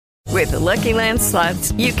With the Lucky Land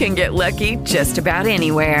Slots, you can get lucky just about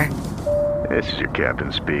anywhere. This is your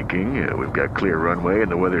captain speaking. We've got clear runway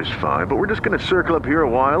and the weather's fine, but we're just going to circle up here a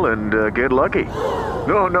while and get lucky.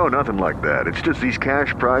 No, nothing like that. It's just these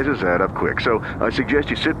cash prizes add up quick. So I suggest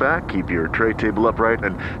you sit back, keep your tray table upright,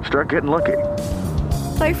 and start getting lucky.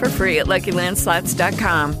 Play for free at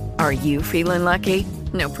LuckyLandSlots.com. Are you feeling lucky?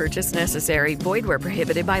 No purchase necessary. Void where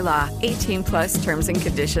prohibited by law. 18 plus terms and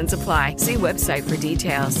conditions apply. See website for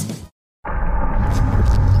details.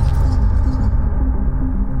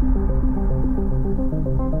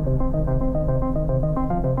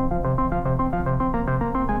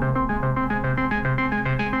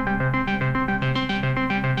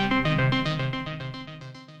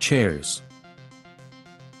 Chairs.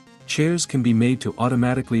 Chairs can be made to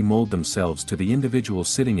automatically mold themselves to the individual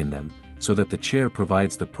sitting in them, so that the chair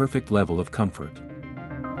provides the perfect level of comfort.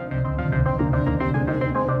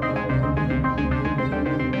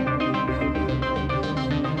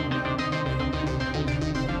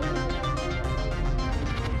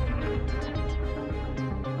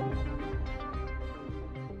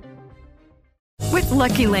 With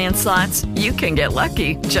Lucky Land Slots, you can get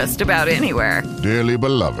lucky just about anywhere. Dearly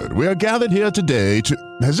beloved, we are gathered here today to...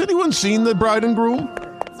 Has anyone seen the bride and groom?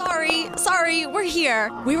 Sorry, we're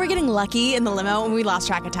here. We were getting lucky in the limo and we lost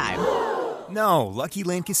track of time. No, Lucky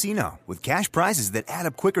Land Casino, with cash prizes that add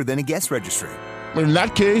up quicker than a guest registry. In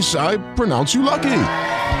that case, I pronounce you lucky.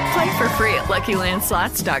 Play for free at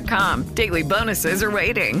LuckyLandSlots.com. Daily bonuses are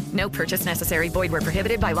waiting. No purchase necessary. Void where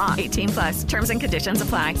prohibited by law. 18 plus. Terms and conditions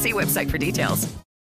apply. See website for details.